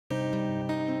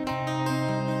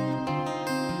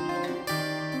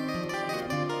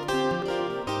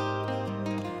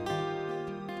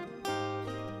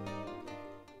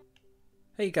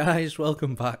Hey guys,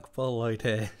 welcome back, Paul Lloyd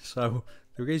here. So,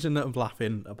 the reason that I'm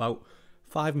laughing, about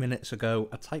 5 minutes ago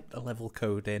I typed a level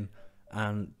code in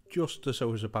and just as I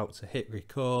was about to hit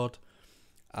record,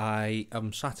 I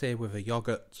am sat here with a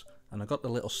yoghurt and I got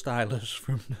the little stylus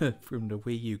from the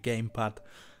Wii U gamepad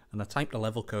and I typed the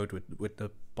level code with the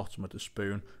bottom of the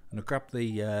spoon and I grabbed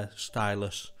the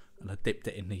stylus and I dipped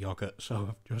it in the yoghurt, so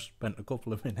I've just spent a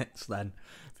couple of minutes then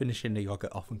finishing the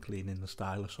yoghurt off and cleaning the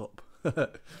stylus up.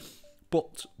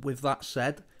 But with that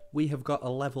said, we have got a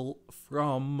level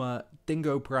from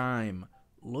DingoPrime,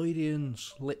 Lloydian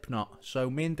Slipknot. So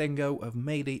me and Dingo have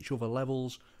made each other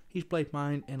levels. He's played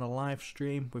mine in a live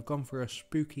stream. We've gone for a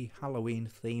spooky Halloween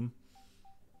theme.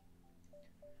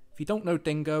 If you don't know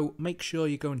Dingo, make sure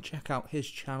you go and check out his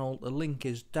channel. The link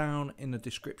is down in the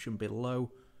description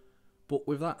below. But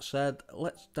with that said,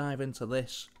 let's dive into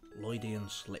this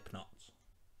Lloydian Slipknot.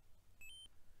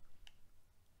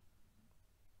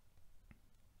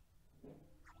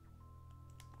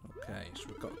 Okay, so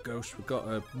we've got a ghost, we've got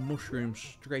a mushroom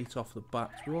straight off the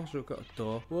bat. We've also got a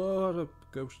door. Whoa, the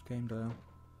ghost came down.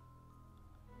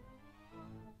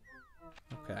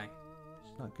 Okay,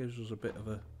 so that gives us a bit of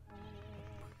a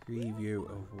preview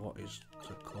of what is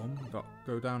to come. We've got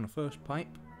to go down the first pipe.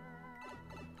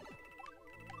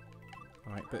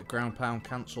 Alright, bit of ground pound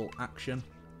cancel action.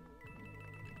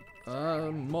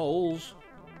 Moles.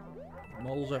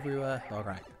 Moles everywhere.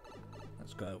 Alright,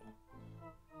 let's go.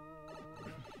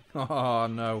 Oh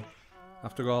no,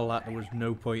 after all that there was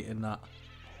no point in that.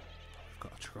 We've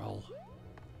got a troll.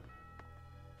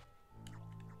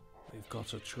 We've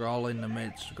got a troll in the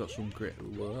midst. We've got some great...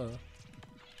 Whoa.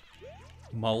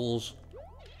 Moles.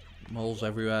 Moles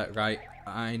everywhere. Right,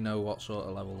 I know what sort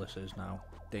of level this is now.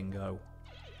 Dingo.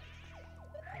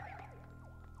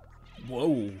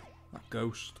 Whoa, that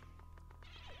ghost.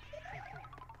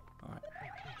 Alright,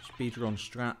 speedrun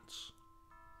strats.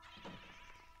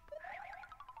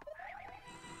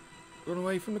 Run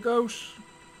away from the ghost.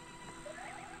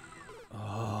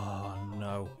 Oh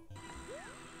no.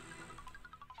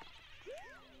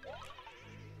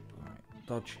 Right,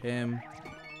 dodge him.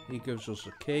 He gives us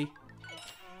a key.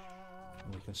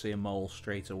 And we can see a mole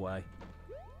straight away.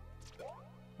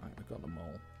 Right, we've got the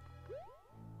mole.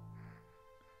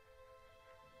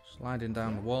 Sliding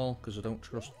down the wall because I don't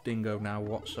trust Dingo now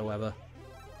whatsoever.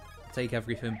 Take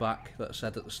everything back that I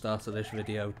said at the start of this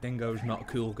video. Dingo's not a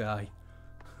cool guy.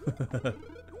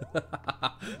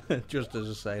 Just as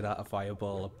I say that, a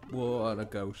fireball, whoa, and a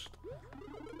ghost,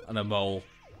 and a mole.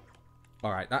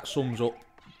 Alright, that sums up.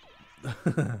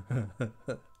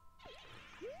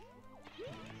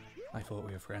 I thought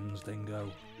we were friends,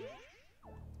 Dingo.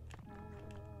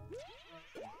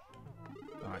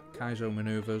 Alright, Kaizo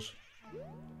maneuvers.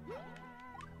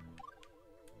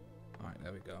 Alright,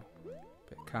 there we go.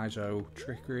 Bit of Kaizo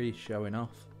trickery showing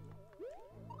off.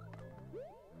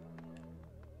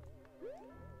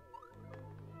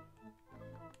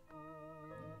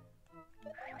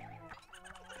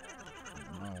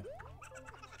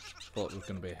 Thought there was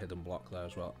going to be a hidden block there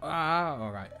as well. Ah,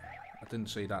 alright. I didn't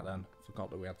see that then. Forgot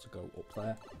that we had to go up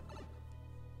there.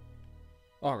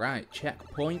 Alright,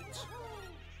 checkpoint.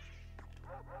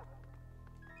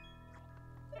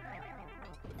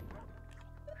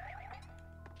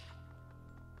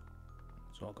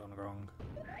 It's all gone wrong.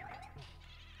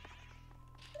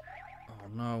 Oh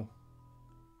no.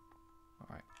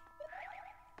 Alright.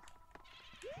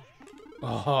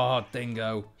 Oh,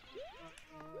 Dingo.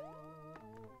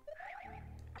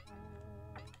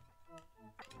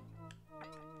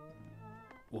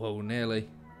 Whoa, nearly.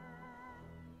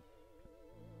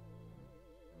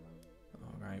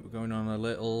 Alright, we're going on a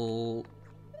little...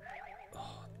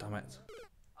 Oh, damn it.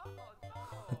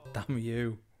 Damn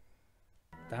you.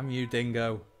 Damn you,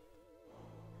 Dingo.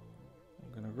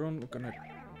 We're gonna run, we're gonna...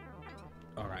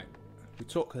 Alright. We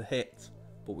took a hit,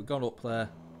 but we got up there.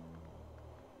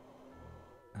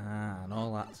 And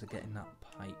all that to get in that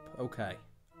pipe. Okay.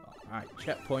 Alright,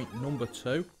 checkpoint number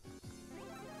 2.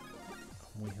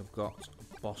 We have got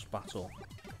boss battle.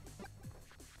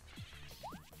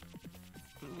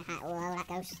 Whoa, that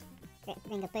ghost.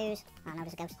 Ring of boos. Oh no,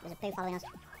 there's a ghost. There's a poo following us.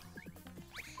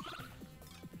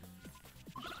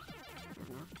 Oh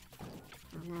no.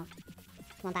 Oh no.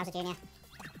 Come on, Bowser Jr.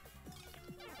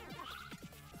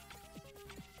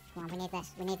 Come on, we need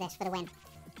this. We need this for the win.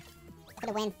 For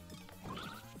the win.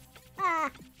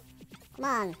 Ah! Come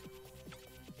on.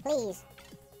 Please.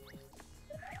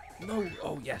 No,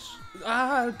 oh yes.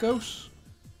 Ah, ghosts.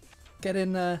 Get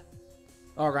in there.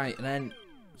 Alright, and then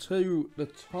to the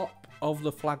top of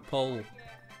the flagpole.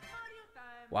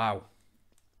 Wow.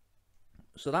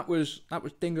 So that was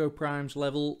DingoPrime's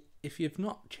level. If you've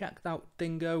not checked out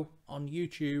Dingo on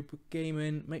YouTube,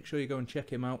 gaming. Make sure you go and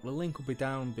check him out. The link will be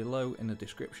down below in the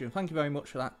description. Thank you very much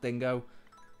for that, Dingo.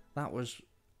 That was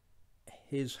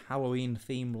his Halloween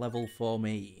theme level for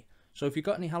me. So if you've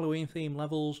got any Halloween theme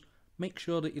levels, make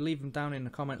sure that you leave them down in the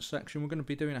comments section. We're going to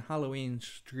be doing a Halloween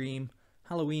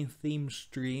theme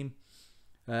stream.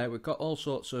 We've got all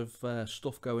sorts of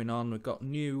stuff going on. We've got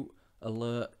new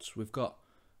alerts. We've got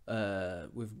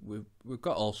we've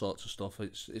got all sorts of stuff.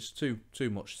 It's too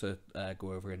much to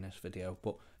go over in this video.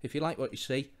 But if you like what you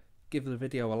see, give the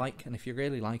video a like, and if you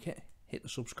really like it, hit the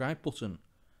subscribe button.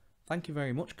 Thank you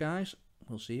very much, guys.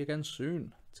 We'll see you again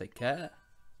soon. Take care.